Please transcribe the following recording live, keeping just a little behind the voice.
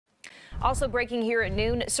Also breaking here at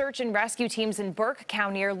noon, search and rescue teams in Burke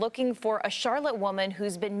County are looking for a Charlotte woman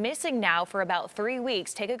who's been missing now for about 3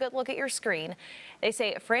 weeks. Take a good look at your screen. They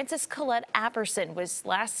say Frances Colette Apperson was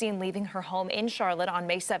last seen leaving her home in Charlotte on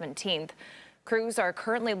May 17th. Crews are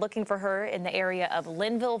currently looking for her in the area of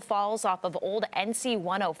Linville Falls off of Old NC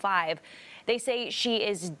 105. They say she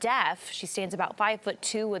is deaf. She stands about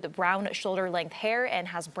 5'2" with brown shoulder-length hair and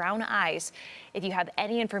has brown eyes. If you have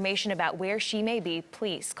any information about where she may be,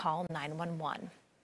 please call 911.